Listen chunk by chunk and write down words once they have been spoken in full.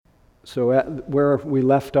where we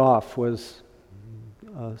left off was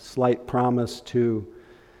a slight promise to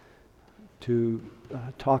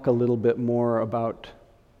talk a little bit more about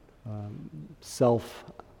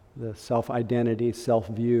the self-identity,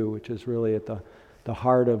 self-view, which is really at the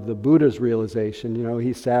heart of the Buddha's realization. You know,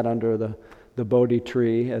 he sat under the Bodhi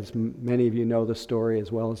tree, as many of you know the story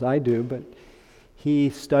as well as I do, but he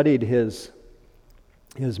studied his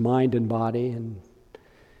mind and body and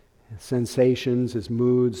his sensations, his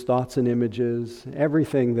moods, thoughts and images,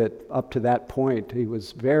 everything that up to that point he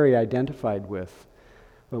was very identified with.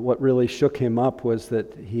 But what really shook him up was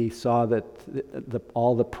that he saw that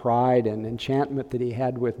all the pride and enchantment that he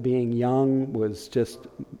had with being young was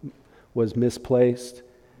misplaced.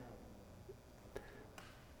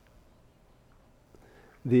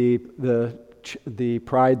 The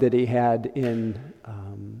pride that he had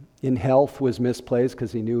in health was misplaced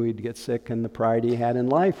because he knew he'd get sick, and the pride he had in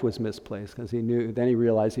life was misplaced because he knew. Then he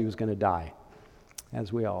realized he was going to die,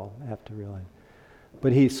 as we all have to realize.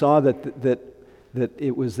 But he saw that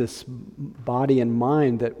it was this body and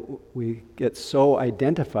mind that we get so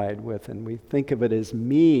identified with, and we think of it as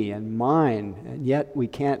me and mine, and yet we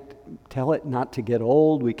can't tell it not to get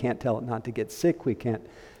old, we can't tell it not to get sick, we can't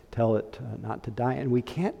tell it not to die, and we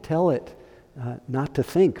can't tell it not to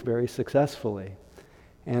think very successfully.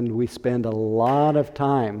 And we spend a lot of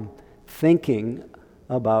time thinking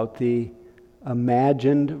about the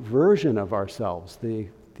imagined version of ourselves, the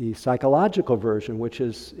psychological version, which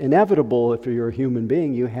is inevitable if you're a human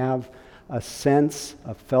being. You have a sense,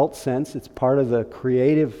 a felt sense. It's part of the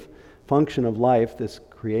creative function of life, this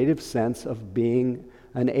creative sense of being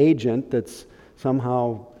an agent that's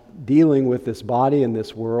somehow dealing with this body and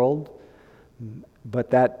this world. But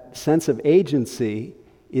that sense of agency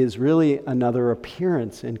is really another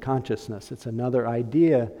appearance in consciousness. It's another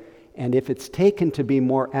idea. And if it's taken to be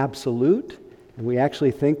more absolute, and we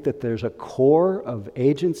actually think that there's a core of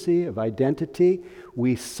agency, of identity,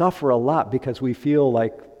 we suffer a lot because we feel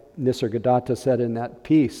like Nisargadatta said in that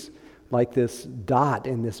piece, like this dot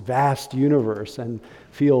in this vast universe, and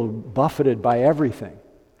feel buffeted by everything.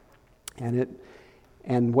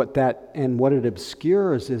 And what it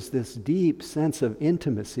obscures is this deep sense of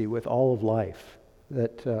intimacy with all of life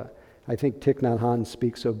that I think Thich Nhat Hanh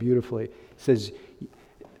speaks so beautifully. He says,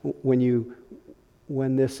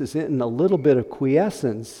 when this is in a little bit of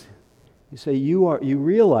quiescence, you say, you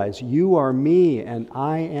realize you are me and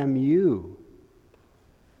I am you.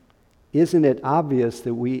 Isn't it obvious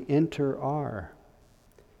that we are?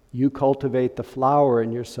 You cultivate the flower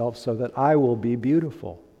in yourself so that I will be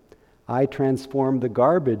beautiful. I transform the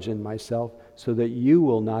garbage in myself so that you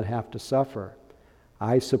will not have to suffer.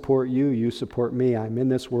 I support you, you support me. I'm in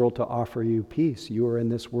this world to offer you peace. You are in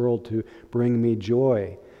this world to bring me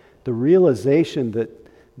joy. The realization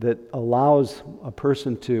that allows a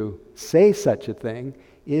person to say such a thing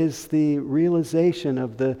is the realization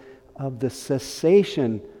of the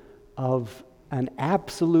cessation of an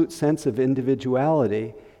absolute sense of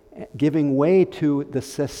individuality, giving way to the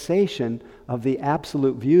cessation of the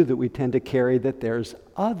absolute view that we tend to carry that there's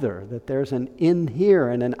other, that there's an in here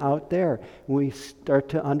and an out there. We start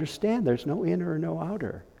to understand there's no inner or no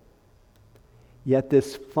outer. Yet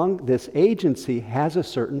this agency has a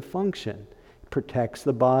certain function. It protects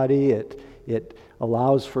the body, it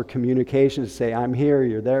allows for communication to say, I'm here,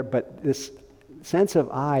 you're there, but this sense of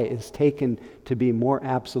I is taken to be more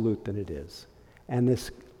absolute than it is. And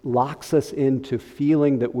this locks us into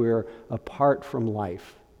feeling that we're apart from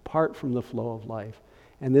life, apart from the flow of life.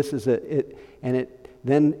 And this is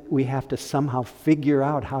then we have to somehow figure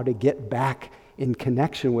out how to get back in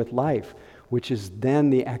connection with life, which is then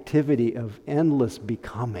the activity of endless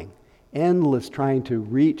becoming, endless trying to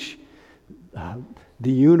reach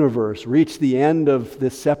the universe, reach the end of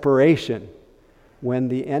this separation, when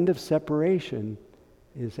the end of separation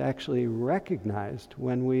is actually recognized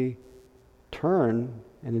when we turn,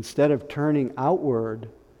 and instead of turning outward,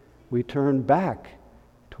 we turn back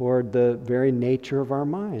toward the very nature of our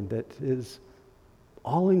mind that is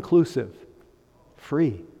all-inclusive,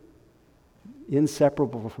 free,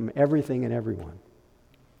 inseparable from everything and everyone.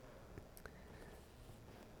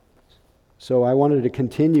 So I wanted to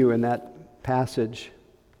continue in that passage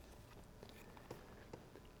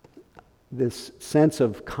this sense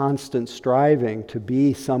of constant striving to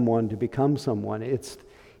be someone, to become someone. It's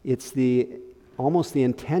almost the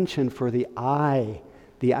intention for the I,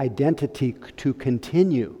 the identity to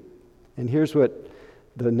continue. And here's what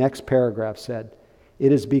the next paragraph said.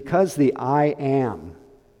 It is because the I am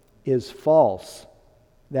is false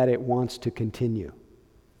that it wants to continue.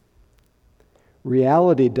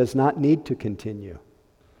 Reality does not need to continue.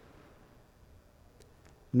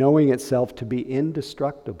 Knowing itself to be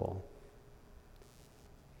indestructible,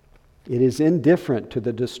 It is indifferent to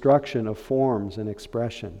the destruction of forms and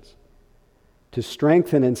expressions. To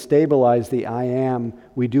strengthen and stabilize the I am,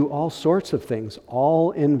 we do all sorts of things,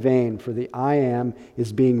 all in vain, for the I am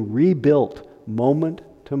is being rebuilt moment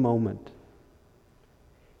to moment.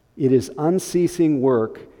 It is unceasing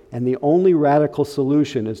work, and the only radical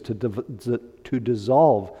solution is to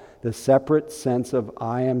dissolve the separate sense of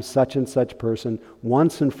I am such and such person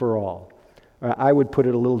once and for all. Or I would put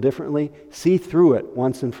it a little differently, see through it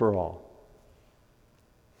once and for all.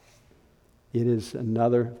 It is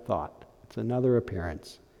another thought. It's another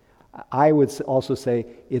appearance. I would also say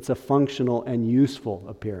it's a functional and useful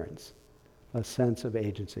appearance, a sense of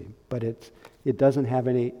agency. But it doesn't have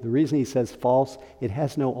any, the reason he says false, it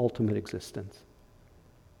has no ultimate existence.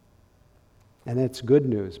 And it's good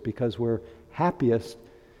news, because we're happiest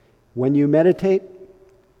when you meditate.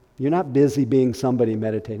 You're not busy being somebody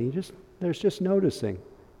meditating. There's just noticing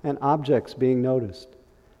and objects being noticed.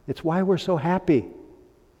 It's why we're so happy.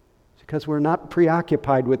 Because we're not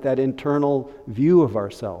preoccupied with that internal view of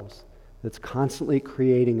ourselves that's constantly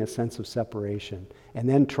creating a sense of separation and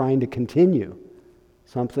then trying to continue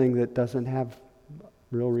something that doesn't have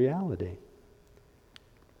real reality.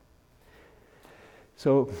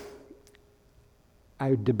 So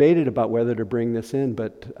I debated about whether to bring this in,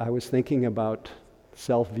 but I was thinking about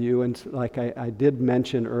self-view, and like I did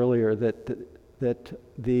mention earlier that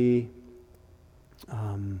the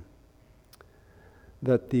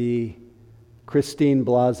Christine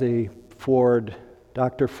Blasey Ford,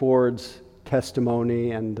 Dr. Ford's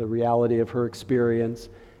testimony and the reality of her experience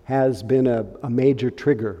has been a major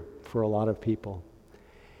trigger for a lot of people.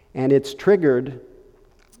 And it's triggered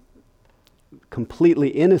completely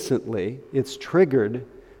innocently, it's triggered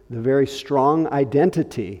the very strong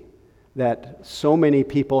identity that so many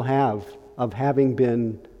people have of having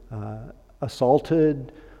been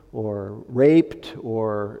assaulted or raped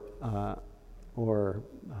or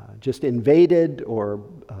just invaded or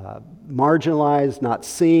marginalized, not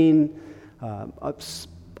seen,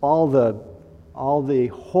 all the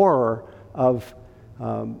horror of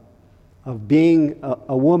being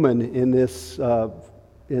a woman in this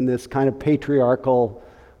kind of patriarchal,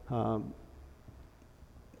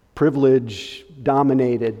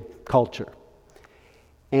 privilege-dominated culture.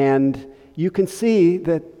 And you can see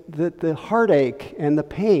that the heartache and the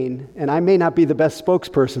pain, and I may not be the best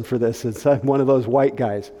spokesperson for this, since I'm one of those white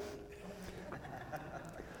guys,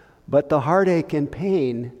 but the heartache and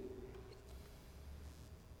pain,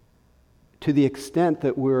 to the extent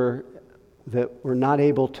that we're not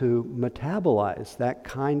able to metabolize that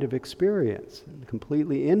kind of experience, and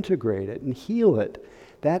completely integrate it and heal it,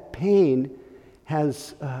 that pain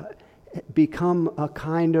has become a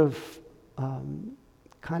kind of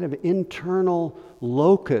internal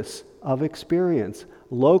locus of experience,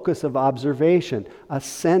 locus of observation, a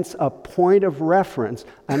sense, a point of reference,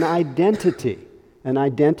 an identity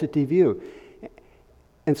view.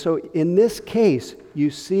 And so in this case,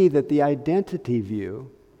 you see that the identity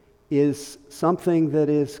view is something that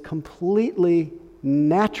is completely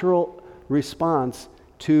natural response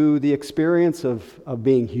to the experience of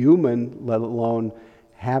being human, let alone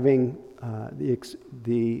having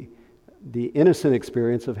the innocent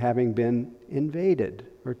experience of having been invaded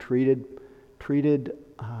or treated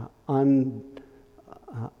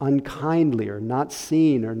unkindly or not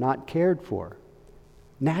seen or not cared for.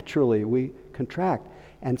 Naturally, we contract,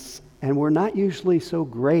 and we're not usually so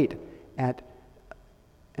great at,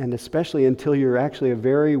 and especially until you're actually a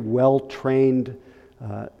very well-trained,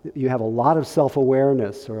 you have a lot of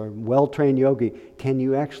self-awareness or a well-trained yogi, can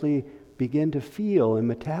you actually begin to feel and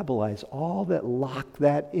metabolize all that lock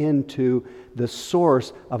that into the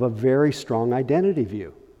source of a very strong identity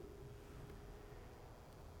view.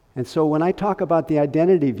 And so when I talk about the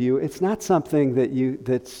identity view, it's not something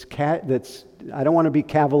that's I don't want to be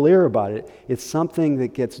cavalier about it. It's something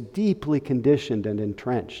that gets deeply conditioned and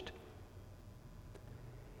entrenched.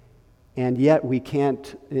 And yet we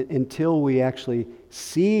can't, until we actually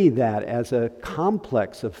see that as a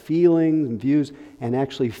complex of feelings and views and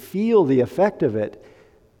actually feel the effect of it,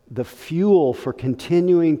 the fuel for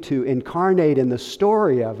continuing to incarnate in the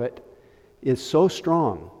story of it is so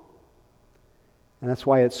strong. And that's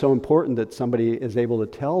why it's so important that somebody is able to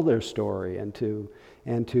tell their story and to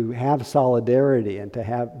have solidarity and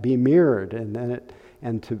to be mirrored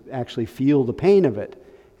and to actually feel the pain of it.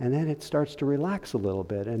 And then it starts to relax a little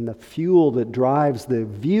bit. And the fuel that drives the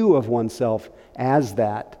view of oneself as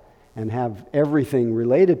that and have everything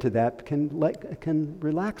related to that can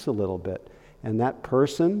relax a little bit. And that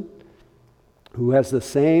person who has the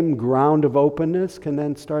same ground of openness can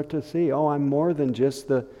then start to see, oh, I'm more than just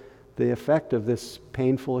the effect of this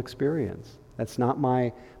painful experience. That's not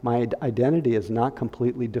my identity is not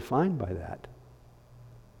completely defined by that.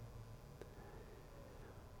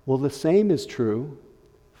 Well, the same is true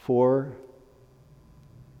for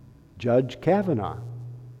Judge Kavanaugh.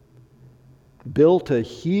 Built a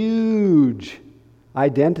huge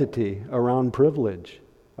identity around privilege,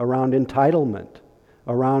 around entitlement,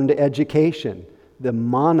 around education. The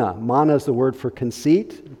mana is the word for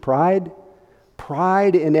conceit, pride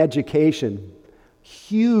in education,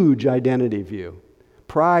 huge identity view.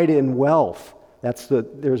 Pride in wealth,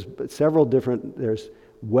 there's several different, there's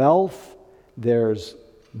wealth, there's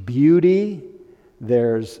beauty,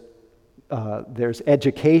 there's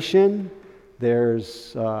education,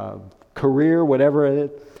 there's career, whatever it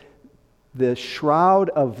is. The shroud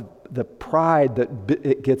of the pride that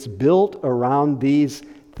it gets built around these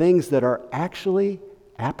things that are actually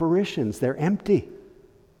apparitions. They're empty.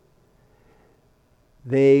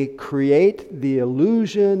 They create the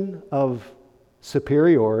illusion of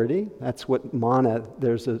superiority. That's what mana,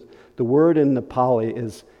 the word in Nepali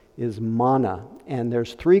is mana. And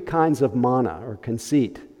there's three kinds of mana, or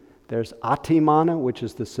conceit. There's atimana, which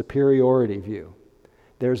is the superiority view.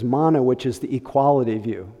 There's mana, which is the equality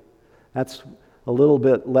view. That's a little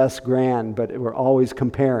bit less grand, but we're always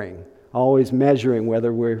comparing, always measuring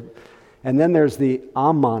whether we're... And then there's the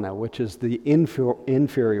amana, which is the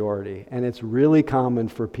inferiority. And it's really common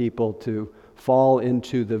for people to fall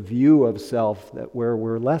into the view of self that where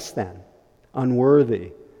we're less than,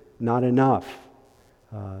 unworthy, not enough,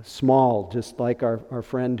 small, just like our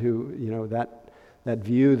friend who, that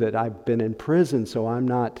view that I've been in prison, so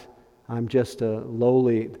I'm just a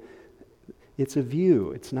lowly... It's a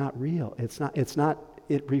view. It's not real.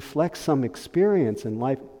 It reflects some experience in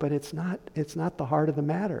life, but it's not the heart of the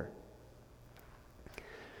matter.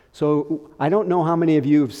 So I don't know how many of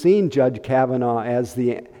you have seen Judge Kavanaugh as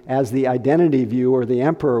the identity view or the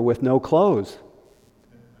emperor with no clothes.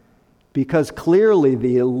 Because clearly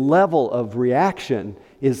the level of reaction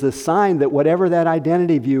is the sign that whatever that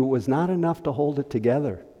identity view was not enough to hold it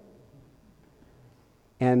together.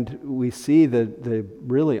 And we see the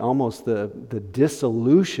really almost the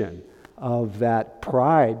dissolution of that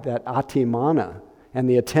pride, that atimana, and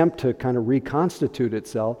the attempt to kind of reconstitute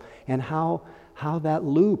itself, and how that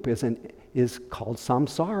loop is called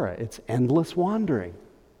samsara. It's endless wandering.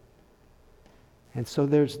 And so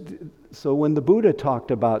when the Buddha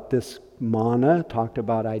talked about this mana, talked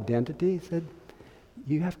about identity, he said,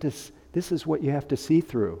 this is what you have to see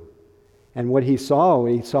through. And what he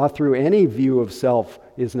saw through any view of self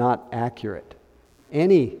is not accurate. And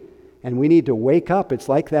we need to wake up. It's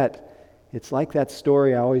like that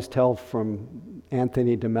story I always tell from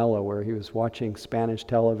Anthony de Mello, where he was watching Spanish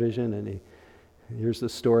television, and here's the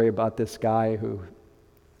story about this guy who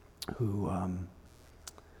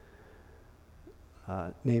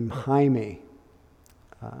named Jaime,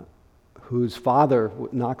 whose father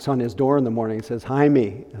knocks on his door in the morning and says,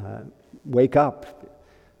 "Jaime, wake up.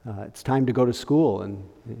 It's time to go to school." And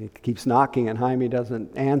he keeps knocking, and Jaime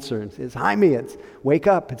doesn't answer, and says, "Jaime, wake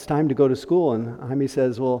up, it's time to go to school." And Jaime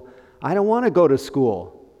says, "Well, I don't want to go to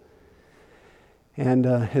school." And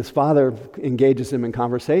his father engages him in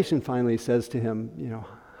conversation. Finally says to him,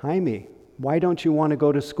 "Jaime, why don't you want to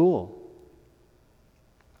go to school?"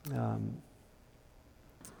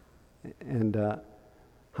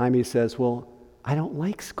 Jaime says, "Well, I don't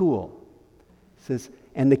like school." He says,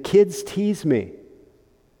 "And the kids tease me.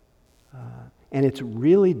 And it's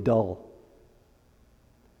really dull."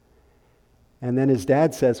 And then his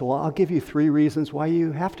dad says, "Well, I'll give you 3 reasons why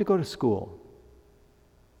you have to go to school.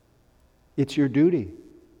 It's your duty.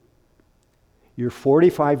 You're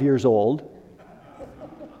 45 years old,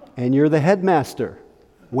 and you're the headmaster.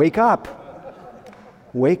 Wake up.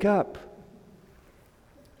 Wake up."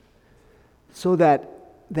 So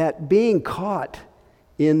that being caught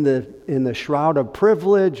in the shroud of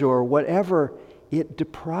privilege or whatever, it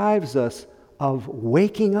deprives us of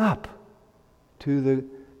waking up to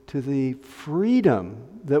the freedom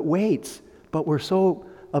that waits. But we're so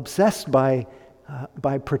obsessed by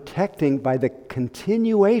protecting, by the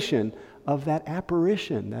continuation of that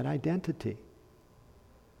apparition, that identity.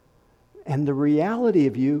 And the reality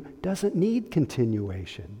of you doesn't need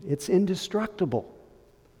continuation. It's indestructible.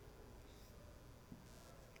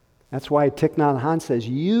 That's why Thich Nhat Hanh says,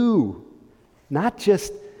 you, not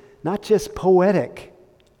just poetic,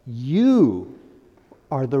 you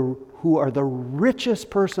who are the richest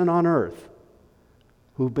person on earth,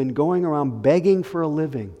 who've been going around begging for a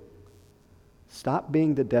living. Stop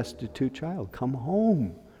being the destitute child. Come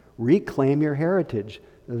home. Reclaim your heritage.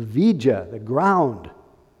 The vijja, the ground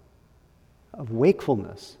of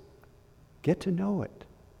wakefulness. Get to know it.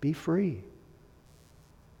 Be free.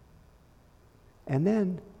 And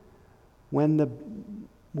then when the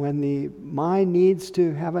mind needs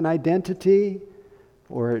to have an identity,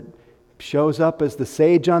 or it shows up as the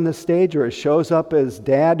sage on the stage, or it shows up as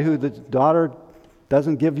dad who the daughter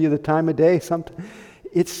doesn't give you the time of day,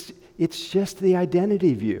 it's just the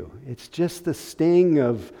identity view. It's just the sting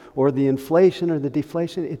of, or the inflation or the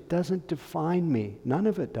deflation. It doesn't define me. None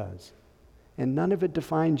of it does. And none of it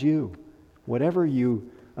defines you. Whatever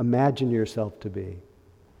you imagine yourself to be,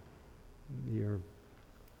 you're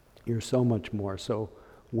so much more. So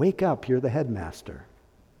wake up, you're the headmaster.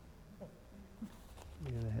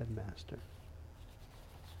 You're the headmaster.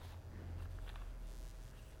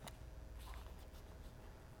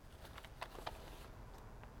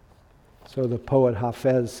 So the poet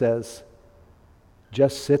Hafez says,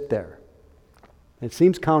 just sit there. It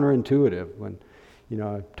seems counterintuitive when,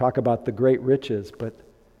 I talk about the great riches, but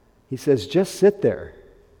he says, just sit there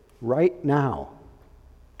right now.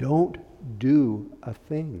 Don't do a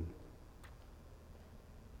thing.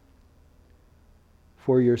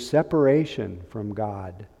 For your separation from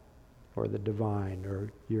God or the divine or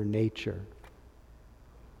your nature,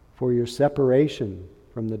 for your separation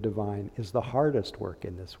from the divine is the hardest work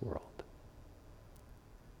in this world.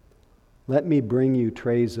 Let me bring you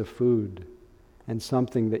trays of food and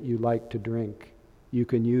something that you like to drink. You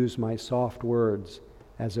can use my soft words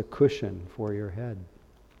as a cushion for your head.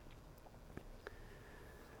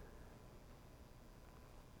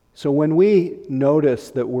 So when we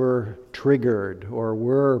notice that we're triggered, or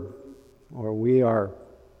we are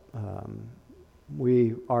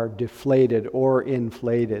deflated or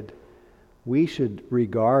inflated, we should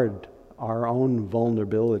regard our own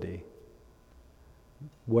vulnerability.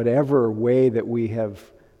 Whatever way that we have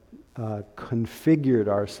configured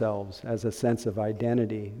ourselves as a sense of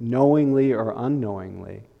identity, knowingly or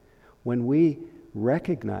unknowingly, when we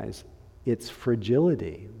recognize its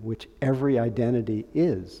fragility, which every identity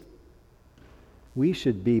is, we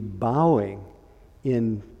should be bowing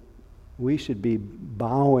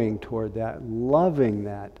toward that, loving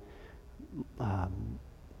that,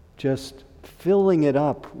 just filling it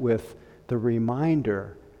up with the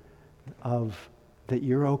reminder of that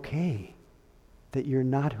you're okay, that you're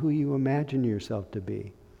not who you imagine yourself to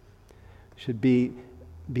be. Should be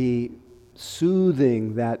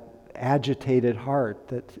soothing that agitated heart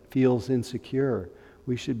that feels insecure.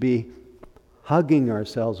 We should be hugging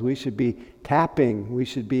ourselves. We should be tapping. We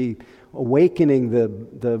should be awakening the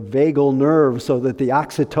vagal nerve so that the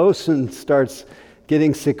oxytocin starts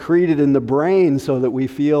getting secreted in the brain so that we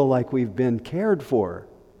feel like we've been cared for.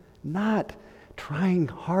 Not trying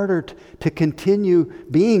harder to continue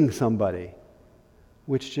being somebody,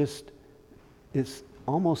 which just is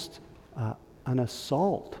almost an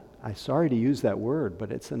assault. I'm sorry to use that word,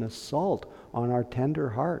 but it's an assault on our tender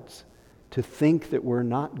hearts to think that we're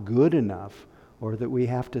not good enough, or that we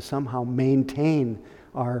have to somehow maintain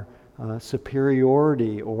our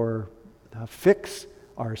superiority or fix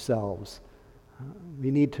ourselves. We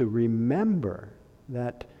need to remember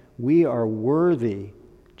that we are worthy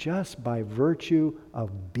just by virtue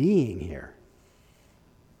of being here,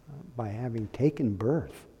 by having taken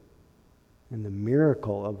birth in the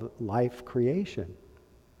miracle of life creation.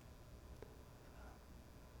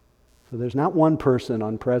 So there's not one person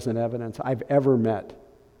on present evidence I've ever met,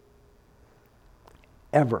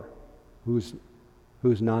 ever, who's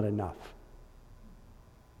not enough,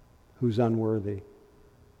 who's unworthy.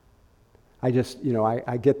 I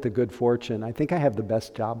get the good fortune. I think I have the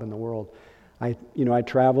best job in the world. I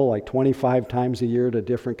travel like 25 times a year to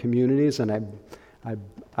different communities, and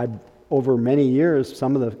I over many years,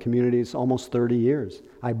 some of the communities, almost 30 years,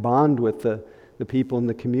 I bond with the people in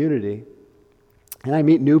the community. And I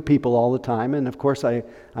meet new people all the time, and of course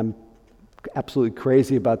I'm absolutely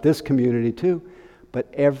crazy about this community too.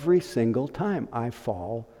 But every single time I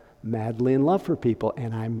fall madly in love for people,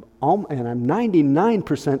 and I'm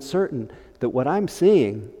 99% certain that what I'm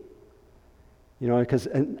seeing, because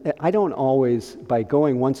I don't always, by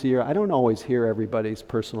going once a year, I don't always hear everybody's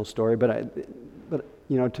personal story, but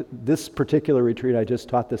to this particular retreat I just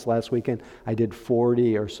taught this last weekend, I did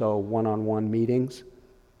 40 or so one-on-one meetings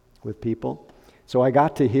with people. So I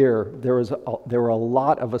got to hear there were a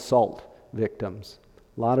lot of assault victims,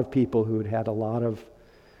 a lot of people who had a lot of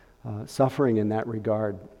suffering in that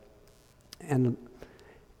regard, and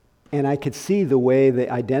I could see the way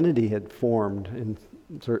the identity had formed in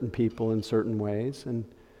certain people in certain ways,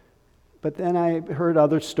 but then I heard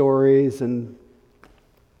other stories, and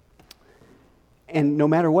no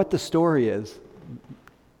matter what the story is,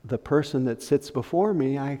 the person that sits before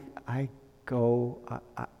me, I fall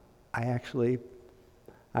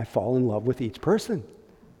in love with each person.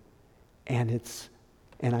 And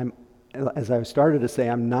as I started to say,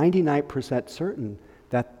 I'm 99% certain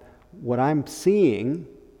that what I'm seeing,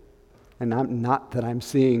 and not that I'm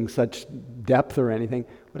seeing such depth or anything,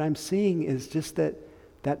 what I'm seeing is just that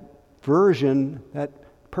version, that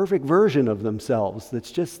perfect version of themselves,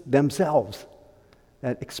 that's just themselves,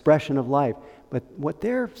 that expression of life. But what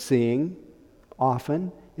they're seeing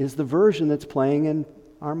often is the version that's playing in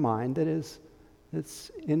our mind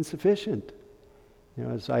that's insufficient.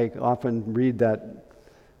 As I often read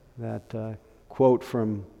that quote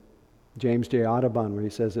from James J. Audubon, where he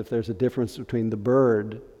says, if there's a difference between the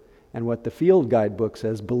bird and what the field guidebook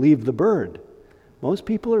says, believe the bird. Most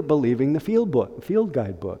people are believing the field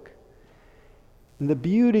guidebook. And the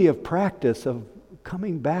beauty of practice, of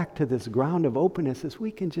coming back to this ground of openness, is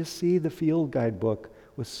we can just see the field guidebook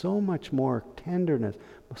with so much more tenderness,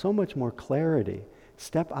 so much more clarity.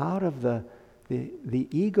 Step out of the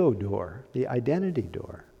ego door, the identity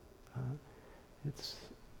door. It's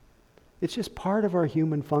just part of our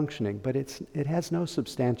human functioning, but it has no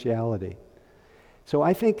substantiality. So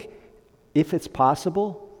I think if it's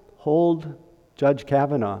possible, hold Judge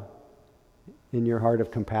Kavanaugh in your heart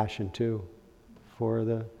of compassion too, for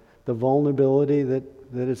the vulnerability that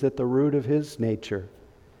is at the root of his nature.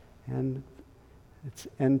 And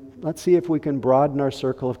let's see if we can broaden our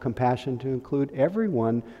circle of compassion to include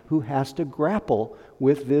everyone who has to grapple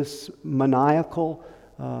with this maniacal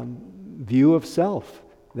view of self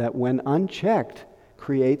that, when unchecked,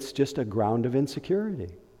 creates just a ground of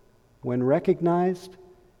insecurity. When recognized,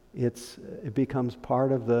 it becomes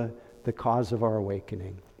part of the cause of our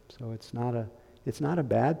awakening. So it's not a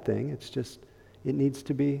bad thing. It's just, it needs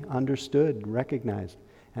to be understood, recognized.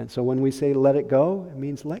 And so when we say let it go, it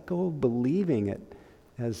means let go of believing it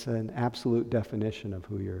as an absolute definition of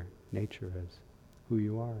who your nature is, who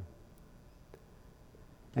you are.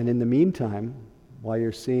 And in the meantime, while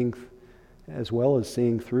you're seeing, as well as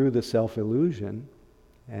seeing through the self-illusion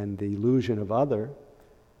and the illusion of other,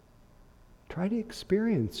 try to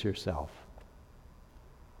experience yourself.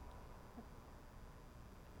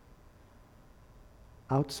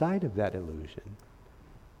 Outside of that illusion.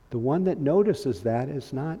 The one that notices that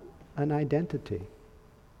is not an identity.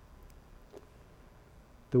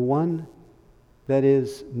 The one that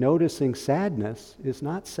is noticing sadness is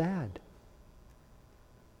not sad.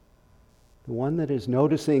 The one that is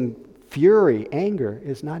noticing fury, anger,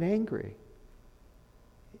 is not angry.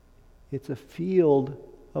 It's a field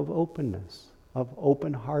of openness, of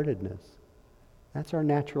open-heartedness. That's our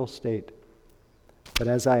natural state. But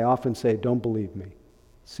as I often say, don't believe me.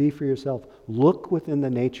 See for yourself. Look within the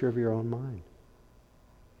nature of your own mind.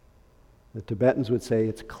 The Tibetans would say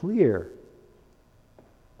it's clear,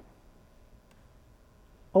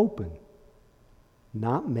 open,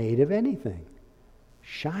 not made of anything,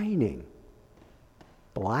 shining,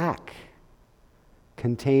 black,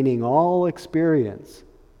 containing all experience,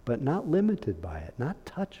 but not limited by it, not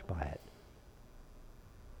touched by it.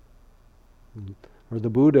 Or the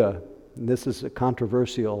Buddha, and this is a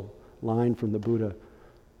controversial line from the Buddha,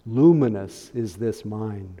 luminous is this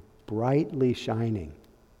mind, brightly shining.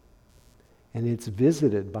 And it's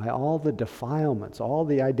visited by all the defilements, all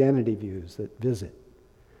the identity views that visit.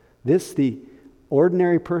 This the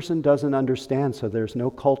ordinary person doesn't understand, so there's no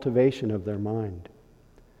cultivation of their mind.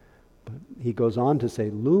 But he goes on to say,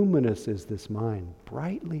 luminous is this mind,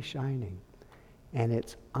 brightly shining, and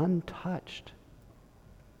it's untouched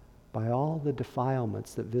by all the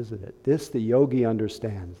defilements that visit it. This the yogi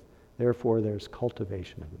understands. Therefore, there's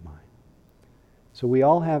cultivation of the mind. So we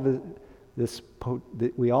all have this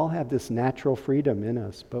natural freedom in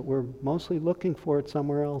us, but we're mostly looking for it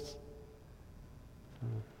somewhere else.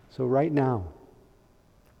 So right now,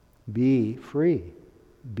 be free.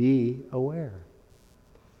 Be aware.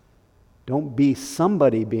 Don't be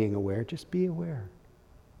somebody being aware, just be aware.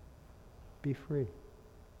 Be free.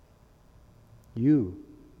 You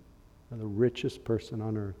are the richest person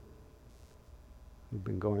on earth. You've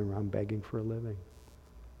been going around begging for a living.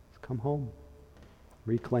 Just come home.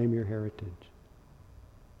 Reclaim your heritage.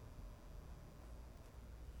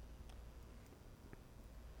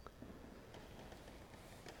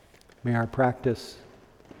 May our practice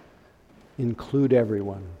include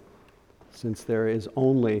everyone, since there is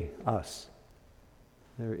only us.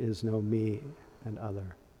 There is no me and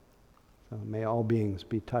other. So may all beings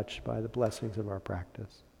be touched by the blessings of our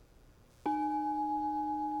practice.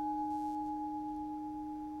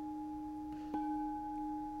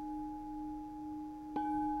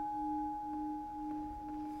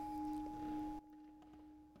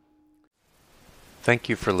 Thank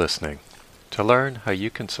you for listening. To learn how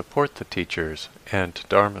you can support the teachers and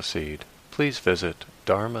Dharma Seed, please visit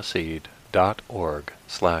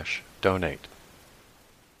dharmaseed.org/donate.